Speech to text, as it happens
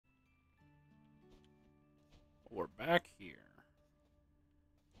We're back here.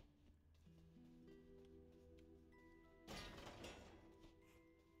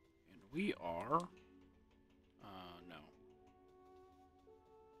 And we are... no.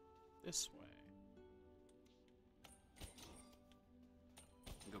 This way.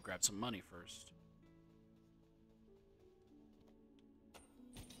 Go grab some money first.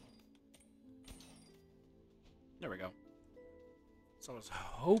 There we go. So I was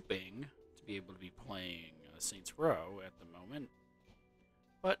hoping to be able to be playing Saints Row at the moment.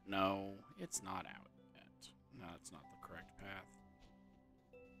 But no, it's not out yet. No, it's not the correct path.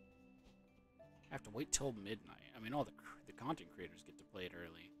 I have to wait till midnight. I mean, all the content creators get to play it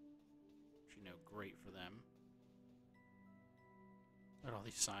early. Which, you know, great for them. Look at all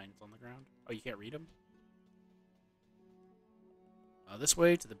these signs on the ground. Oh, you can't read them? This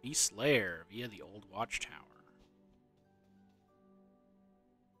way to the Beast's Lair via the old Watchtower.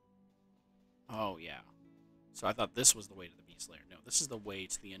 Oh, yeah. So I thought this was the way to the Beast's Lair. No, this is the way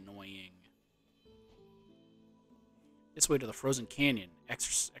to the annoying... This way to the Frozen Canyon.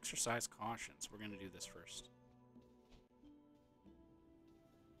 Exercise caution. So we're going to do this first.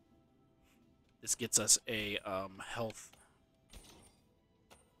 This gets us a health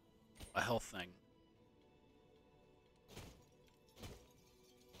thing.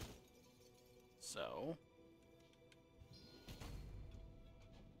 So...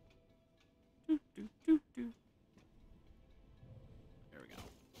 There we go.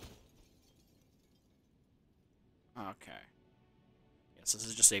 Okay. Yes, this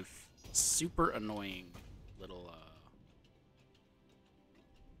is just a super annoying little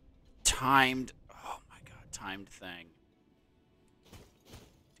timed, oh my god, timed thing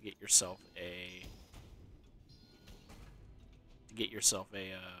to get yourself a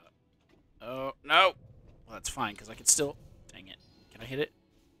oh no. Well, that's fine because I can still, dang it. Can I hit it?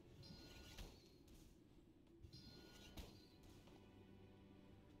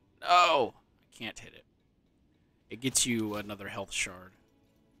 No, I can't hit it. It gets you another health shard.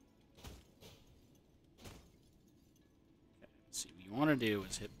 Okay, let's see, what you want to do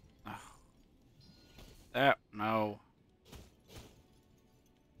is hit... Oh, that, no.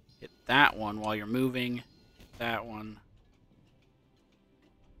 Hit that one while you're moving. Hit that one.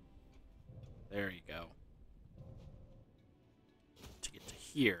 There you go. To get to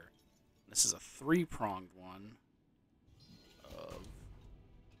here. This is a three-pronged one.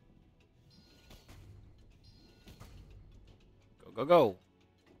 Go, go.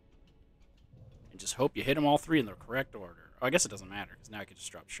 And just hope you hit them all three in the correct order. Oh, I guess it doesn't matter, because now I can just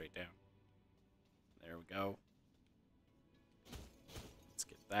drop straight down. There we go. Let's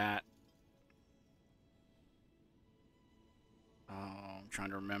get that. Oh, I'm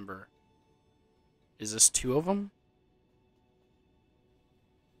trying to remember. Is this two of them?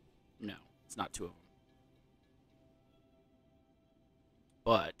 No, it's not two of them.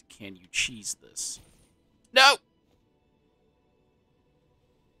 But, can you cheese this? No!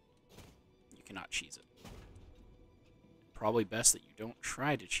 Cannot cheese it. Probably best that you don't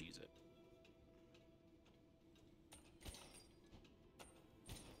try to cheese it.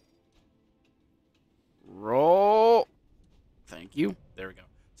 Roll. Thank you. There we go.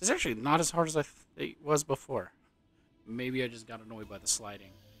 This is actually not as hard as it was before. Maybe I just got annoyed by the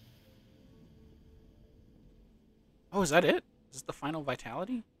sliding. Oh, is that it? Is this the final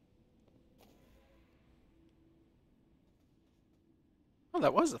vitality? Oh,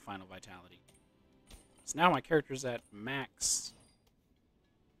 that was the final vitality. So now my character's at max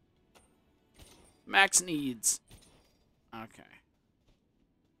needs. Okay.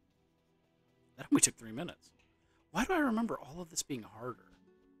 That only took 3 minutes. Why do I remember all of this being harder?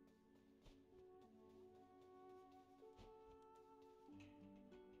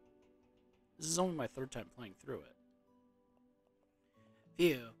 This is only my third time playing through it.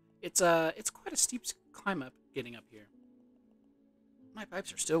 Phew. It's quite a steep climb up getting up here. My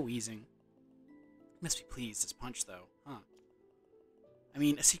pipes are still wheezing. Must be pleased as punch, though, huh? I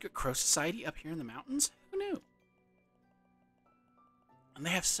mean, a secret crow society up here in the mountains? Who knew? And they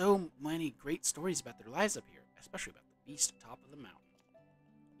have so many great stories about their lives up here, especially about the beast atop of the mountain.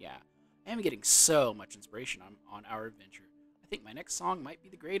 Yeah, I am getting so much inspiration on our adventure. I think my next song might be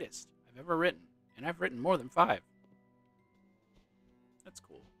the greatest I've ever written, and I've written more than 5. That's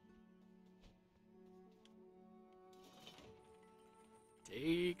cool.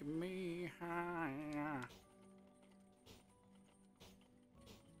 Take me higher.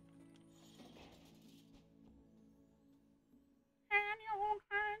 And you won't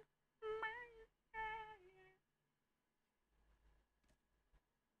hide me.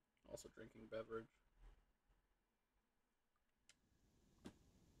 Also drinking beverage.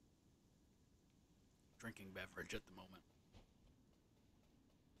 drinking beverage at the moment.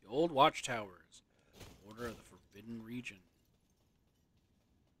 The old Watchtowers. Order of the Forbidden Region.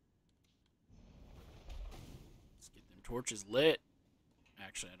 Let's get them torches lit.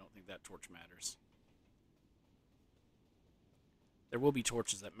 Actually, I don't think that torch matters. There will be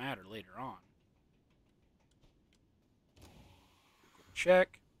torches that matter later on.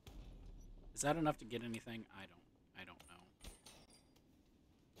 Check. Is that enough to get anything? I don't know.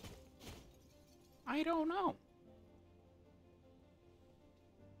 I don't know.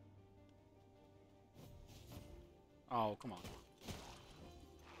 Oh, come on.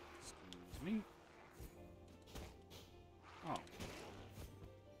 Excuse me. Oh.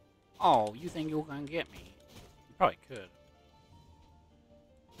 Oh, you think you can get me? You probably could.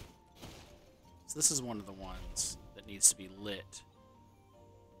 So this is one of the ones that needs to be lit.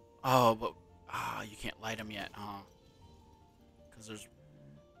 Oh, but you can't light them yet, huh? Because there's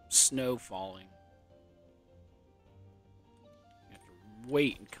snow falling. You have to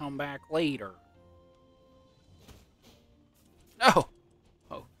wait and come back later. No!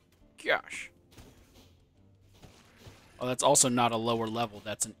 Oh, gosh. Oh, that's also not a lower level.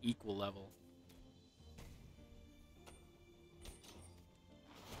 That's an equal level.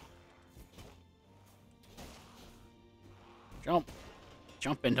 Jump.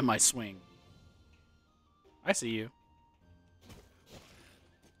 Jump into my swing. I see you.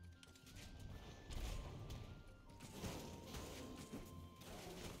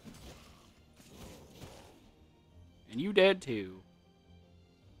 And you dead too.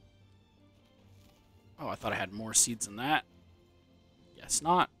 Oh, I thought I had more seeds than that. Guess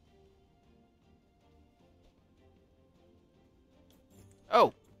not.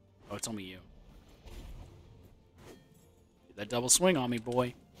 Oh. Oh, it's only you. Get that double swing on me,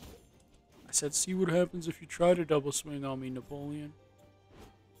 boy. I said, see what happens if you try to double swing on me, Napoleon.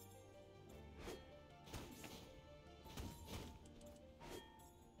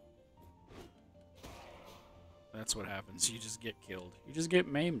 That's what happens. You just get killed. You just get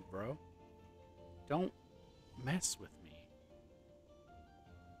maimed, bro. Don't mess with me.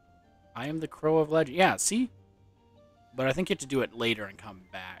 I am the Crow of Legend. Yeah, see? But I think you have to do it later and come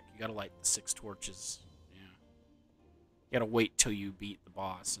back. You gotta light the 6 torches. Yeah. You gotta wait till you beat the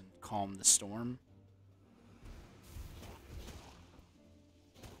boss and calm the storm.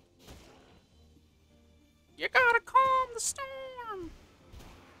 You gotta calm the storm!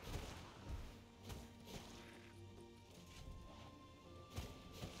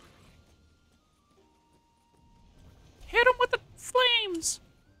 Hit him with the flames!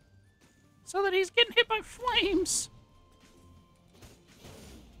 So that he's getting hit by flames!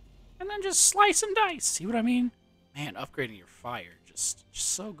 And then just slice and dice. See what I mean? Man, upgrading your fire, just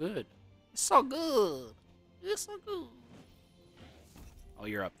so good. It's so good. It's so good. Oh,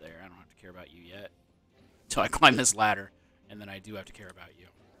 you're up there. I don't have to care about you yet. Until I climb this ladder, and then I do have to care about you.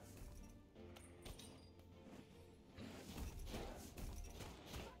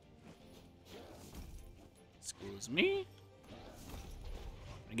 Excuse me?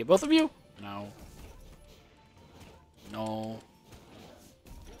 Can I get both of you? No. No.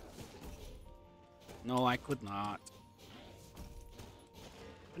 No, I could not.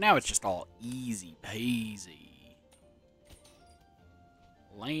 But now it's just all easy peasy.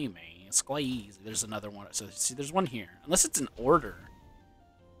 Lame, squeeze. There's another one. So, see, there's one here. Unless it's an order.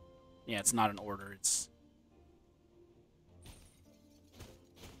 Yeah, it's not an order. It's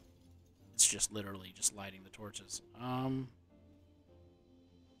just literally just lighting the torches. I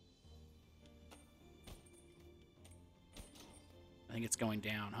think it's going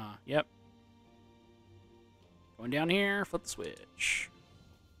down, huh? Yep. Going down here, flip the switch.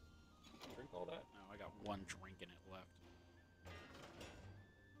 Drink all that? No, I got one drink in it left.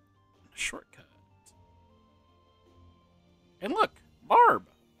 A shortcut. And look, Barb.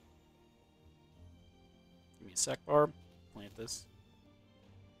 Give me a sec, Barb. Plant this.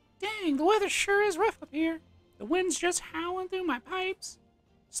 Dang, the weather sure is rough up here. The wind's just howling through my pipes.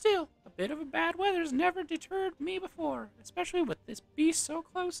 Still, a bit of a bad weather's never deterred me before, especially with this beast so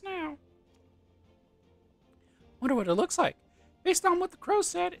close now. Wonder what it looks like. Based on what the crow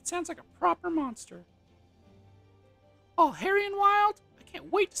said, it sounds like a proper monster. All hairy and wild? I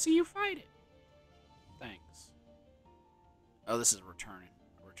can't wait to see you fight it. Thanks. Oh, this is a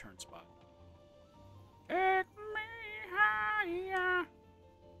return spot. Take me higher,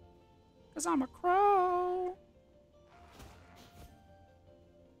 'cause I'm a crow.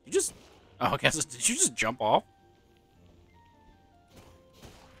 You just... Oh, I guess, did you just jump off?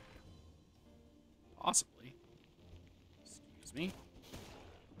 Possibly. Excuse me.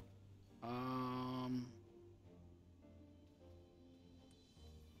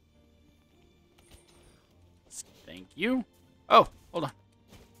 Thank you. Oh, hold on.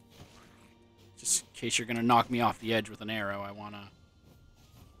 Just in case you're going to knock me off the edge with an arrow, I want to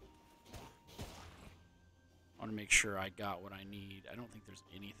make sure I got what I need. I don't think there's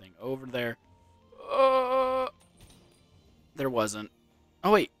anything over there. There wasn't.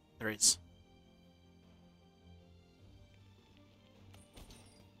 Oh, wait. There is.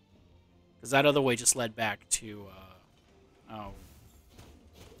 Because that other way just led back to, oh.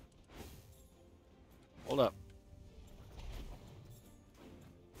 Hold up.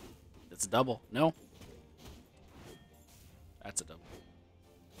 It's a double. No. That's a double.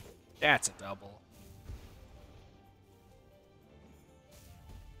 That's a double.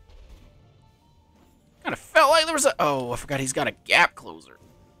 Kind of felt like there was a... Oh, I forgot he's got a gap closer.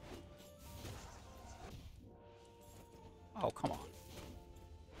 Oh, come on.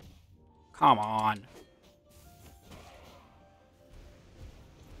 Come on.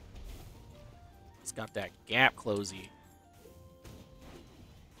 He's got that gap closey.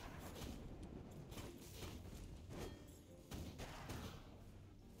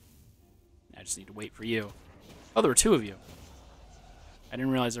 I just need to wait for you. Oh, there were two of you. I didn't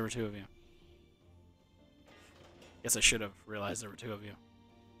realize there were two of you. Guess I should have realized there were two of you.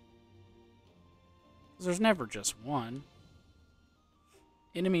 Because there's never just one.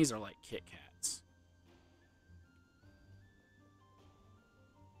 Enemies are like Kit Kats.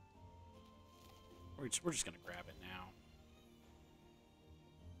 We're just going to grab it now.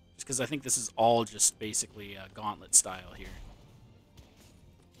 Just because I think this is all just basically gauntlet style here.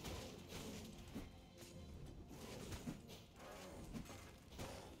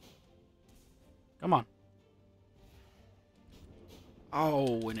 Come on.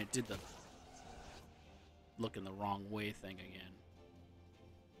 Oh, and it did the looking the wrong way thing again.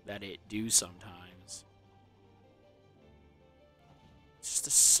 That it do sometimes. It's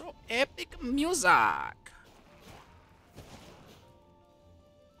just so epic music.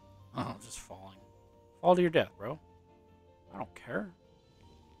 Oh, just falling. Fall to your death, bro. I don't care.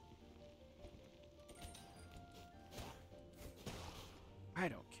 I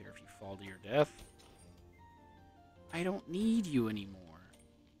don't care if you fall to your death. I don't need you anymore.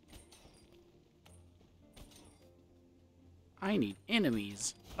 I need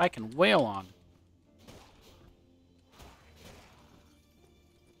enemies that I can wail on.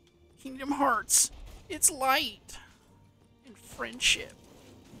 Kingdom Hearts. It's light. And friendship.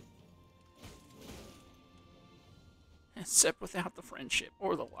 Except without the friendship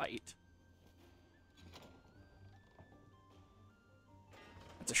or the light.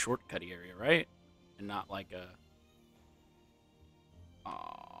 That's a shortcutty area, right? And not like a...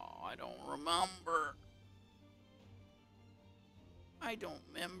 Oh, I don't remember. I don't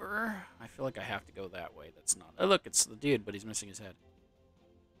remember. I feel like I have to go that way. That's not... Oh, look, it's the dude, but he's missing his head.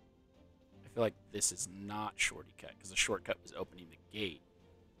 I feel like this is not shorty cut, because the shortcut was opening the gate.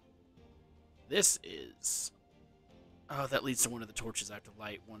 This is... Oh, that leads to one of the torches I have to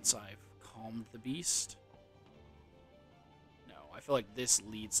light once I've calmed the beast. No, I feel like this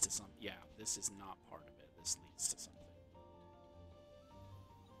leads to something. Yeah, this is not part of it. This leads to something.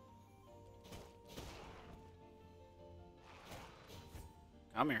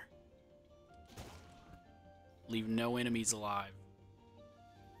 Come here. Leave no enemies alive.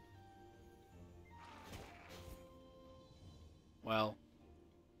 Well.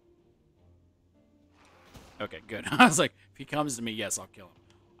 Okay, good. I was like, if he comes to me, yes, I'll kill him.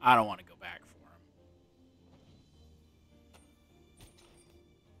 I don't want to go back for him.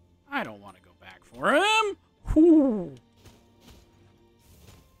 I don't want to go back for him. Whew.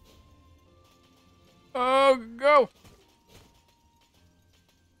 Oh, go.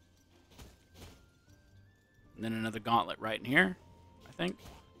 And then another gauntlet right in here, I think.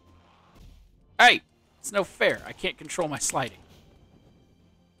 Hey! It's no fair. I can't control my sliding.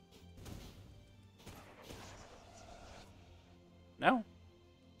 No?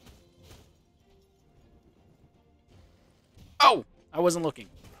 Oh! I wasn't looking.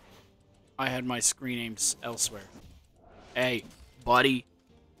 I had my screen aimed elsewhere. Hey, buddy.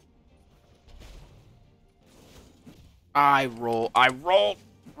 I rolled.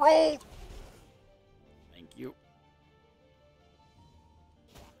 Rolled! Thank you.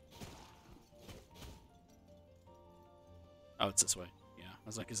 Oh, it's this way. Yeah. I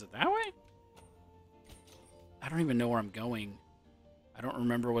was like, is it that way? I don't even know where I'm going. I don't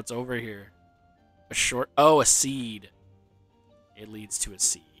remember what's over here. A short... Oh, a seed. It leads to a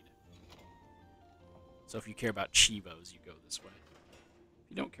seed. So if you care about Chivos, you go this way.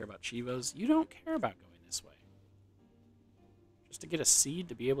 If you don't care about Chivos, you don't care about going this way. Just to get a seed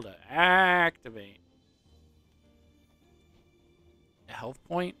to be able to activate a health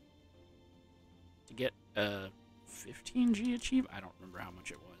point. To get a 15G achieve? I don't remember how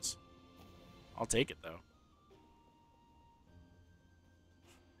much it was. I'll take it, though.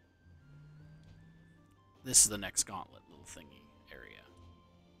 This is the next gauntlet little thingy area.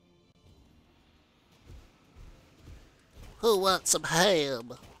 Who wants some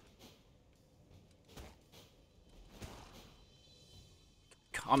ham?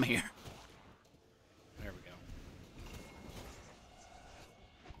 Come here. There we go.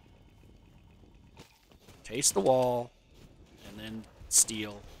 Taste the wall, and then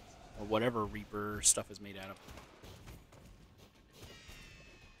steel, or whatever Reaper stuff is made out of.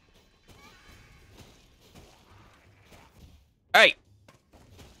 Hey!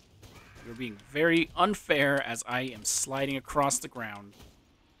 You're being very unfair as I am sliding across the ground.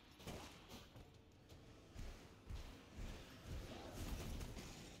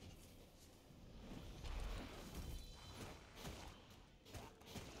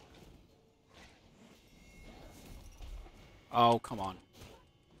 Oh, come on.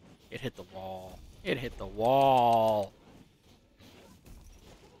 It hit the wall. It hit the wall.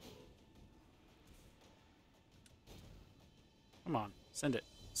 Come on, send it.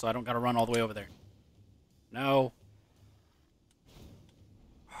 So I don't gotta run all the way over there. No.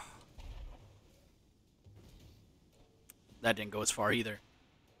 That didn't go as far either.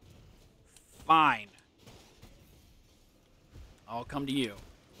 Fine. I'll come to you.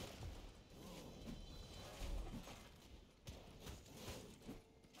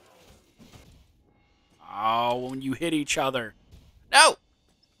 Oh, when you hit each other. No!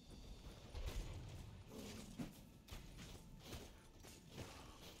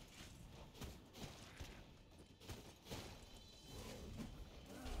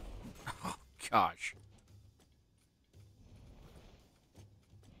 Oh, gosh.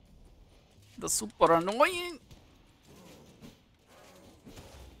 The super annoying.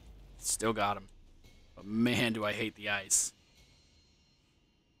 Still got him. But man, do I hate the ice.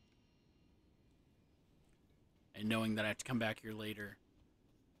 And knowing that I have to come back here later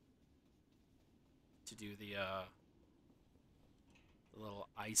to do the little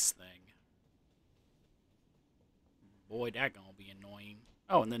ice thing. Boy, that gonna be annoying.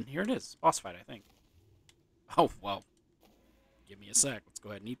 Oh, and then here it is. Boss fight, I think. Oh, well. Give me a sec. Let's go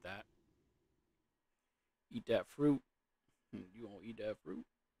ahead and eat that. Eat that fruit. You gonna eat that fruit?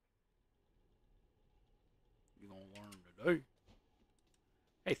 You gonna learn today.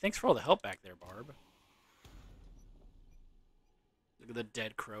 Hey, thanks for all the help back there, Barb. Look at the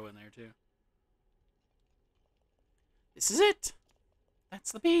dead crow in there, too. This is it!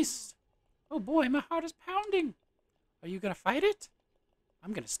 That's the beast! Oh boy, my heart is pounding! Are you gonna fight it?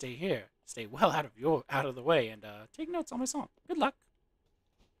 I'm gonna stay here. Stay well out of the way and take notes on my song. Good luck.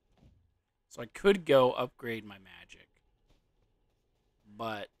 So I could go upgrade my magic.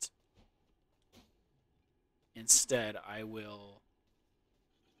 But instead I will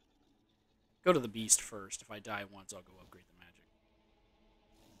go to the beast first. If I die once, I'll go upgrade the magic.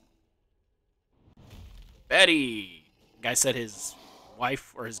 Betty! The guy said his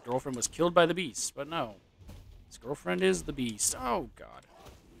wife or his girlfriend was killed by the beast, but no. His girlfriend is the beast. Oh, God.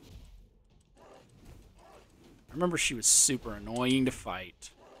 I remember she was super annoying to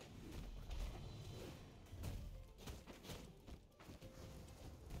fight.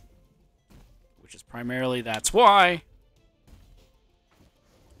 Which is primarily that's why.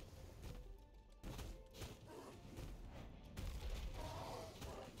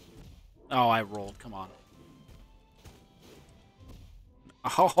 Oh, I rolled. Come on.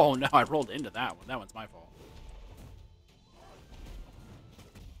 Oh, no, I rolled into that one. That one's my fault.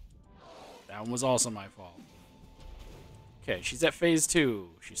 That one was also my fault. Okay, she's at phase 2.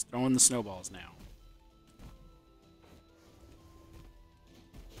 She's throwing the snowballs now.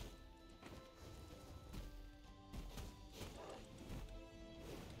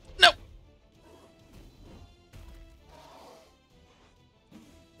 No!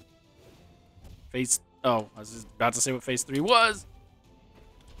 Phase... Oh, I was just about to say what phase 3 was.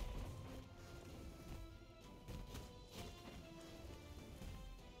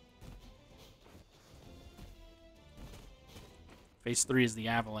 Phase 3 is the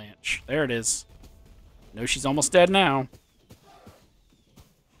avalanche. There it is. No, she's almost dead now.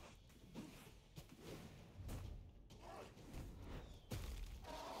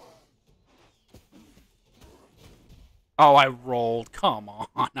 Oh, I rolled. Come on.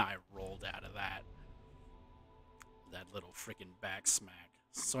 I rolled out of that. That little freaking back smack.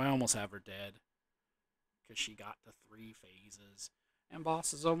 So I almost have her dead. Because she got to 3 phases. And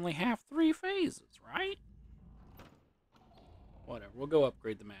bosses only have 3 phases, right? Whatever, we'll go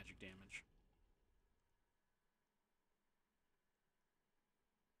upgrade the magic damage.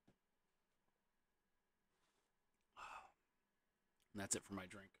 And that's it for my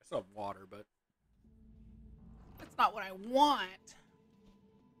drink. I still have water, but that's not what I want.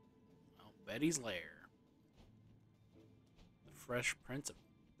 Oh, Betty's Lair. The Fresh Prince of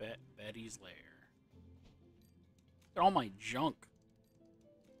Betty's Lair. They're all my junk.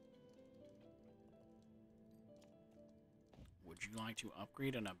 Would you like to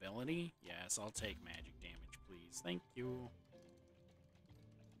upgrade an ability? Yes, I'll take magic damage, please. Thank you.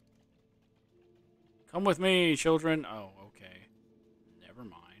 Come with me, children. Oh, okay. Never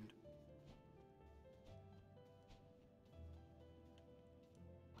mind.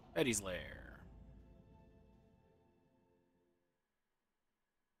 Betty's Lair.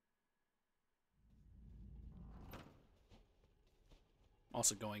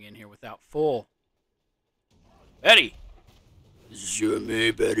 Also going in here without full. Betty! This is you and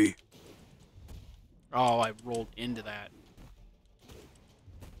me, Betty. Oh, I rolled into that.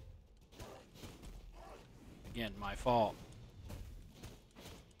 Again, my fault.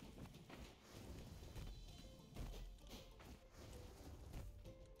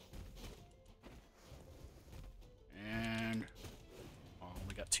 And... oh,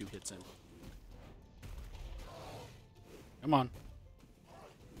 only got 2 hits in. Come on.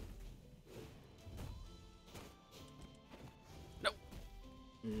 Nope.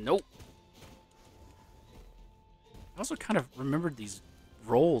 Nope. I also kind of remembered these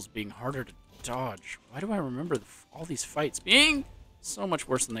rolls being harder to dodge. Why do I remember all these fights being so much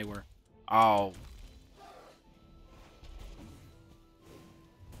worse than they were? Oh.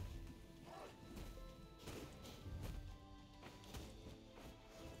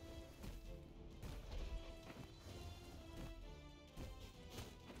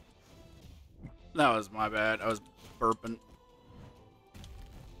 That was my bad. I was burping.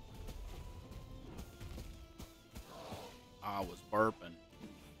 I was burping.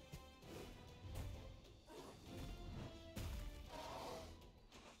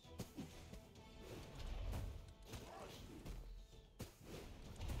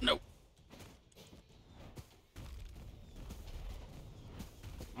 Nope.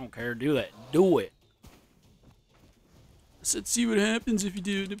 I don't care. Do that. Do it. I said, see what happens if you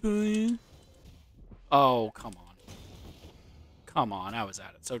do it, Napoleon. Oh, come on. Come on. I was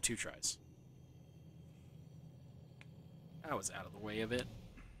at it. So 2 tries. I was out of the way of it.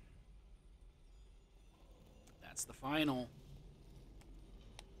 That's the final.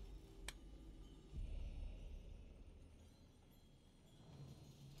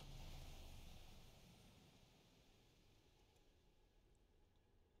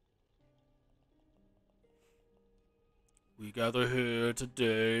 We gather here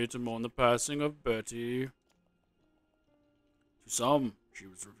today to mourn the passing of Betty. To some, she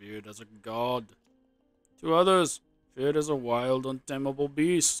was revered as a god. To others, feared as a wild, untamable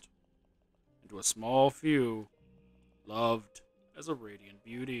beast. And to a small few, loved as a radiant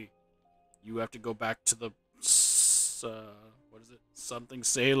beauty. You have to go back to the, what is it? Something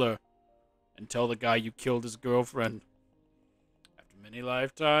sailor. And tell the guy you killed his girlfriend. After many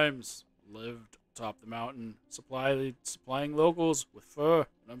lifetimes, lived atop the mountain, supplying locals with fur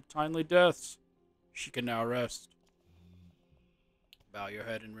and untimely deaths. She can now rest. Bow your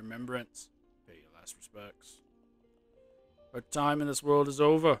head in remembrance. Pay your last respects. Her time in this world is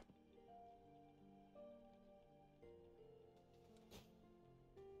over.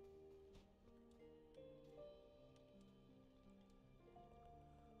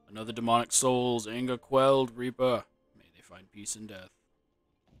 Another demonic soul's anger quelled, Reaper. May they find peace in death.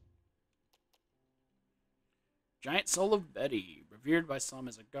 Giant soul of Betty, revered by some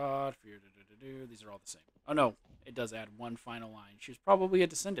as a god. These are all the same. Oh no, it does add one final line. She was probably a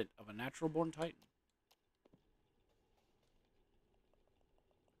descendant of a natural-born titan.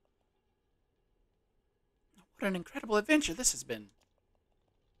 What an incredible adventure this has been.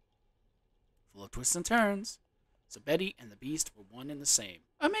 Full of twists and turns. So Betty and the Beast were one and the same.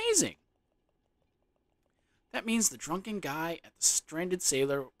 Amazing! That means the drunken guy at the stranded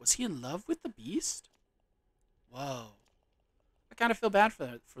sailor, was he in love with the Beast? Whoa. I kind of feel bad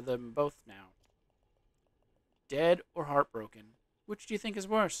for them both now. Dead or heartbroken? Which do you think is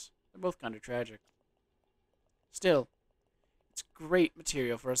worse? They're both kind of tragic. Still, it's great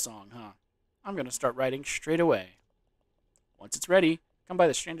material for a song, huh? I'm going to start writing straight away. Once it's ready, come by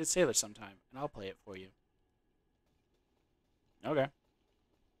the Stranded Sailor sometime, and I'll play it for you. Okay.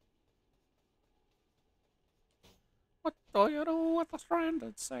 What do you do with a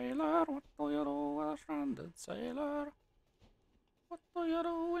stranded sailor? What do you do with a stranded sailor? What do you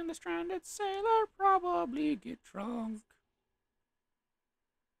do when the stranded sailor? Probably get drunk.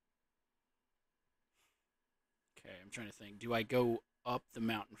 Okay, I'm trying to think. Do I go up the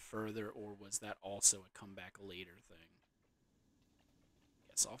mountain further, or was that also a come back later thing?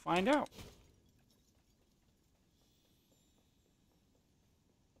 Guess I'll find out.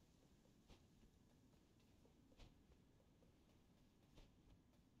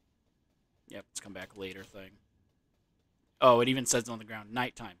 Yep, it's come back later thing. Oh, it even says on the ground,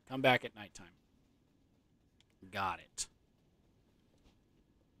 nighttime. Come back at nighttime. Got it.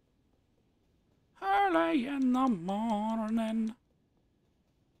 Early in the morning.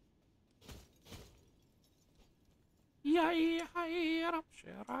 Yeah, up she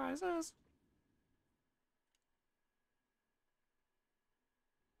rises.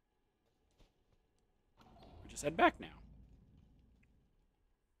 We just head back now.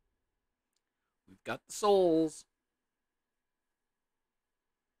 We've got the souls.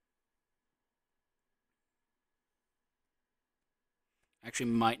 Actually,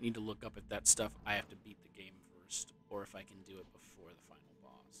 might need to look up at that stuff. I have to beat the game first, or if I can do it before the final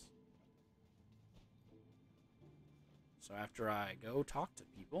boss. So after I go talk to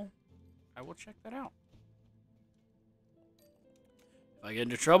people, I will check that out. If I get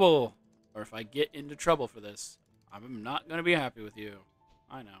into trouble, or if I get into trouble for this, I'm not going to be happy with you.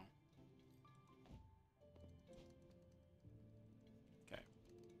 I know. Okay.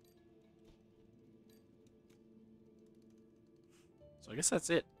 So I guess that's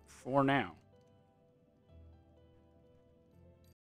it for now.